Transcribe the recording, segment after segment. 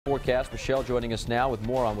Forecast. Michelle joining us now with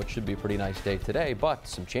more on what should be a pretty nice day today, but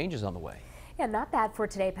some changes on the way. Yeah, not bad for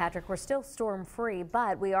today, Patrick. We're still storm free,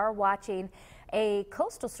 but we are watching a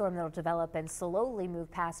coastal storm that will develop and slowly move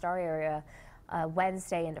past our area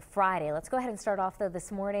Wednesday into Friday. Let's go ahead and start off though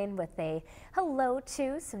this morning with a hello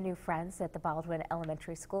to some new friends at the Baldwin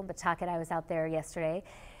Elementary School in Pawtucket. I was out there yesterday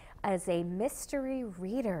as a mystery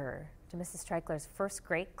reader to Mrs. Streichler's first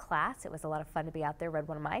grade class. It was a lot of fun to be out there. Read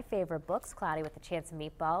one of my favorite books, Cloudy with a Chance of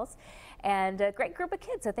Meatballs, and a great group of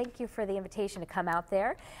kids. So thank you for the invitation to come out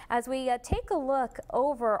there. As we take a look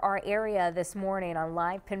over our area this morning on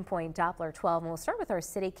live Pinpoint Doppler 12, and we'll start with our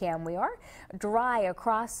city cam. We are dry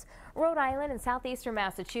across Rhode Island and southeastern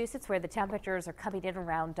Massachusetts, where the temperatures are coming in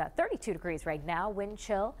around 32 degrees right now. Wind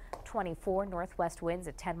chill 24, northwest winds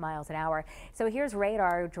at 10 miles an hour. So here's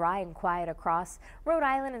radar, dry and quiet across Rhode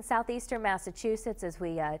Island and southeastern Massachusetts. As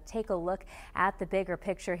we take a look at the bigger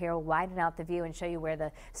picture here, we'll widen out the view and show you where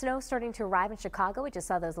the snow is starting to arrive in Chicago. We just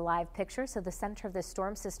saw those live pictures. So the center of this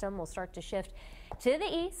storm system will start to shift to the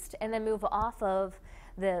east and then move off of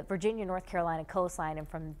the Virginia, North Carolina coastline, and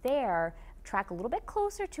from there track a little bit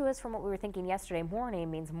closer to us from what we were thinking yesterday morning.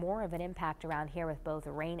 Means more of an impact around here with both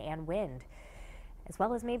rain and wind, as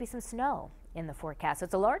well as maybe some snow in the forecast. So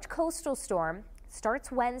it's a large coastal storm.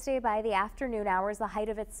 Starts Wednesday by the afternoon hours. The height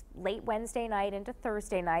of it's late Wednesday night into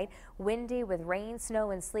Thursday night. Windy with rain,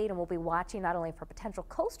 snow, and sleet, and we'll be watching not only for potential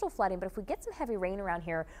coastal flooding, but if we get some heavy rain around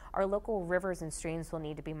here, our local rivers and streams will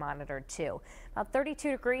need to be monitored too. About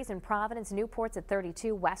 32 degrees in Providence, Newport's at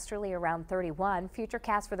 32, westerly around 31.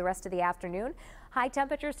 Futurecast for the rest of the afternoon. High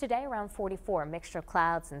temperatures today around 44, mixture of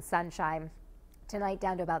clouds and sunshine. Tonight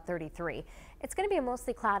down to about 33. It's going to be a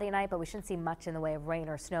mostly cloudy night, but we shouldn't see much in the way of rain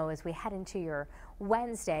or snow. As we head into your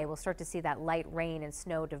Wednesday, we'll start to see that light rain and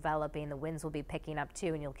snow developing. The winds will be picking up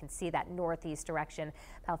too, and you can see that northeast direction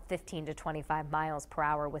about 15 to 25 miles per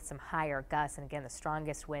hour with some higher gusts. And again, the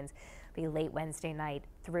strongest winds be late Wednesday night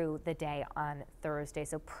through the day on Thursday.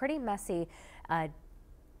 So pretty messy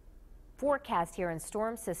forecast here in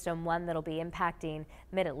storm system, one that'll be impacting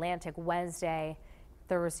mid-Atlantic Wednesday,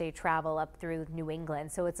 Thursday travel up through New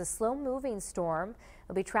England. So it's a slow moving storm.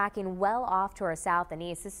 It'll be tracking well off to our south and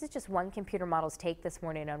east. This is just one computer model's take this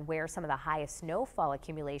morning on where some of the highest snowfall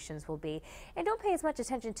accumulations will be. And don't pay as much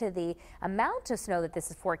attention to the amount of snow that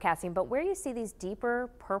this is forecasting, but where you see these deeper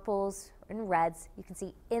purples and reds, you can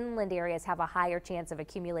see inland areas have a higher chance of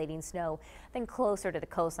accumulating snow than closer to the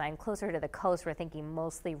coastline. Closer to the coast, we're thinking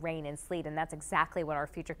mostly rain and sleet, and that's exactly what our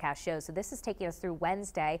futurecast shows. So this is taking us through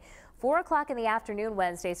Wednesday, 4 o'clock in the afternoon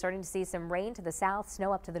Wednesday, starting to see some rain to the south,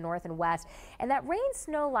 snow up to the north and west. And that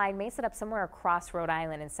rain-snow line may set up somewhere across Rhode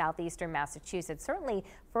Island and southeastern Massachusetts. Certainly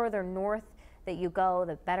further north that you go,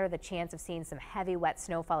 the better the chance of seeing some heavy wet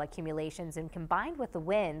snowfall accumulations, and combined with the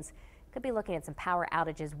winds, could be looking at some power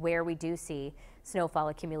outages where we do see snowfall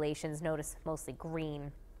accumulations. Notice mostly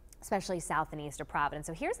green, especially south and east of Providence.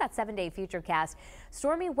 So here's that 7-day futurecast.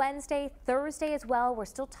 Stormy Wednesday, Thursday as well. We're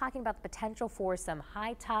still talking about the potential for some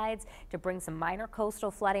high tides to bring some minor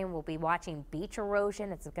coastal flooding. We'll be watching beach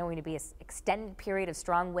erosion. It's going to be an extended period of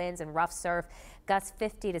strong winds and rough surf, gusts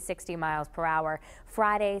 50 to 60 miles per hour.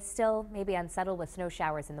 Friday, still maybe unsettled with snow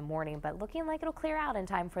showers in the morning, but looking like it'll clear out in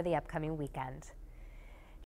time for the upcoming weekend.